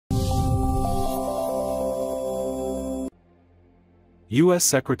U.S.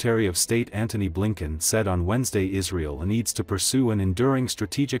 Secretary of State Antony Blinken said on Wednesday Israel needs to pursue an enduring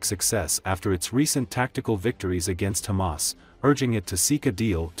strategic success after its recent tactical victories against Hamas, urging it to seek a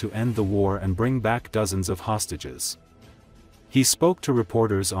deal to end the war and bring back dozens of hostages. He spoke to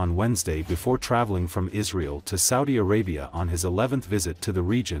reporters on Wednesday before traveling from Israel to Saudi Arabia on his 11th visit to the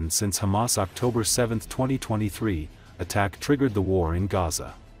region since Hamas' October 7, 2023, attack triggered the war in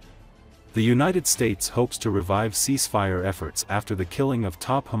Gaza. The United States hopes to revive ceasefire efforts after the killing of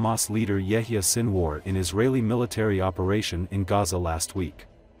top Hamas leader Yahya Sinwar in Israeli military operation in Gaza last week.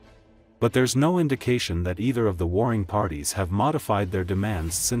 But there's no indication that either of the warring parties have modified their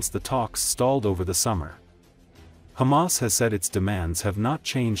demands since the talks stalled over the summer. Hamas has said its demands have not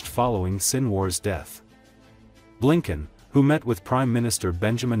changed following Sinwar's death. Blinken, who met with Prime Minister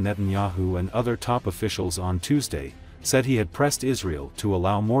Benjamin Netanyahu and other top officials on Tuesday, said he had pressed Israel to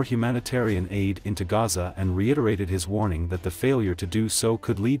allow more humanitarian aid into Gaza and reiterated his warning that the failure to do so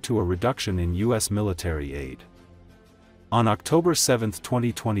could lead to a reduction in U.S. military aid. On October 7,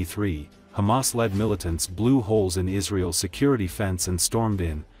 2023, Hamas-led militants blew holes in Israel's security fence and stormed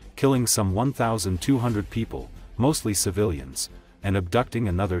in, killing some 1,200 people, mostly civilians, and abducting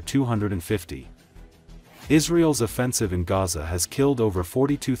another 250. Israel's offensive in Gaza has killed over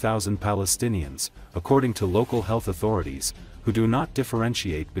 42,000 Palestinians, according to local health authorities, who do not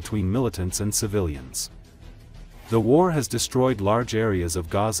differentiate between militants and civilians. The war has destroyed large areas of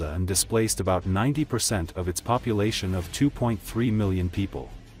Gaza and displaced about 90% of its population of 2.3 million people.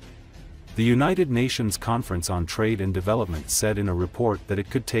 The United Nations Conference on Trade and Development said in a report that it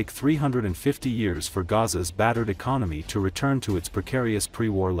could take 350 years for Gaza's battered economy to return to its precarious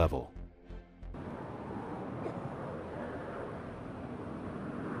pre-war level.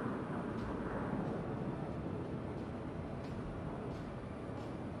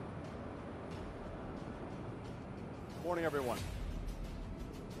 Morning, everyone.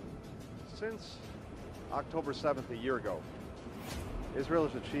 Since October 7th a year ago, Israel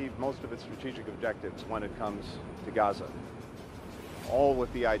has achieved most of its strategic objectives when it comes to Gaza, all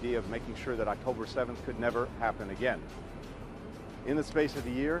with the idea of making sure that October 7th could never happen again. In the space of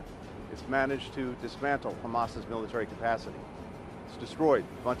a year, it's managed to dismantle Hamas's military capacity. It's destroyed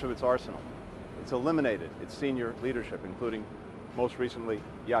a bunch of its arsenal. It's eliminated its senior leadership, including, most recently,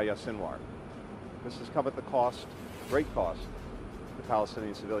 Yahya Sinwar. This has come at the cost, great cost, to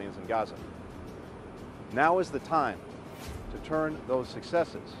Palestinian civilians in Gaza. Now is the time to turn those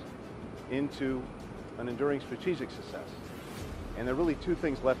successes into an enduring strategic success. And there are really two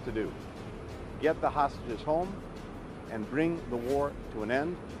things left to do. Get the hostages home and bring the war to an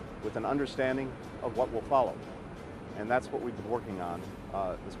end with an understanding of what will follow. And that's what we've been working on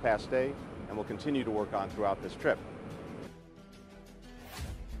this past day and will continue to work on throughout this trip.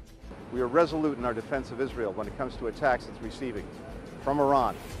 We are resolute in our defense of Israel when it comes to attacks it's receiving from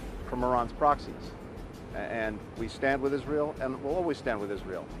Iran's proxies. And we stand with Israel and will always stand with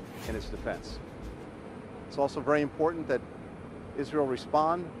Israel in its defense. It's also very important that Israel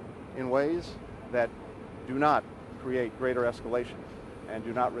respond in ways that do not create greater escalation and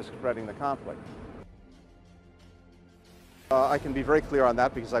do not risk spreading the conflict. I can be very clear on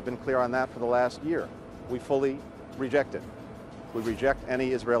that because I've been clear on that for the last year. We fully reject it. We reject any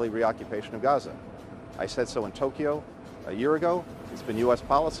Israeli reoccupation of Gaza. I said so in Tokyo a year ago. It's been U.S.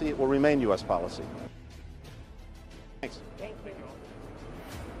 policy. It will remain U.S. policy. Thanks. Thank you.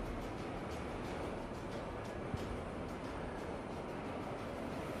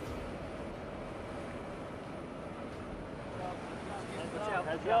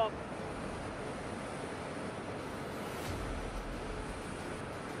 Heads up.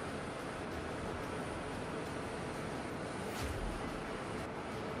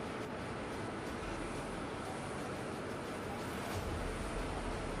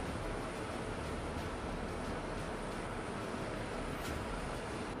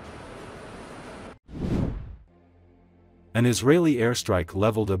 An Israeli airstrike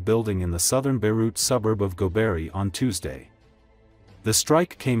leveled a building in the southern Beirut suburb of Goberi on Tuesday. The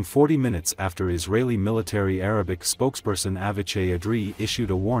strike came 40 minutes after Israeli military Arabic spokesperson Avichai Adri issued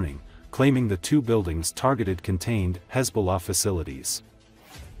a warning, claiming the two buildings targeted contained Hezbollah facilities.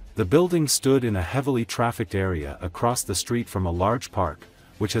 The building stood in a heavily trafficked area across the street from a large park,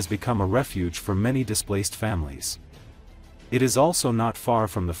 which has become a refuge for many displaced families. It is also not far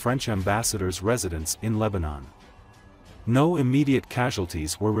from the French ambassador's residence in Lebanon. No immediate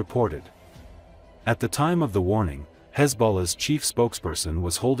casualties were reported. At the time of the warning, Hezbollah's chief spokesperson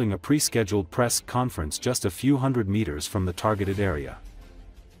was holding a pre-scheduled press conference just a few hundred meters from the targeted area.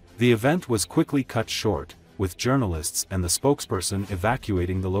 The event was quickly cut short, with journalists and the spokesperson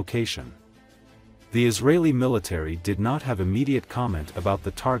evacuating the location. The Israeli military did not have immediate comment about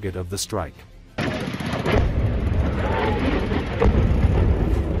the target of the strike.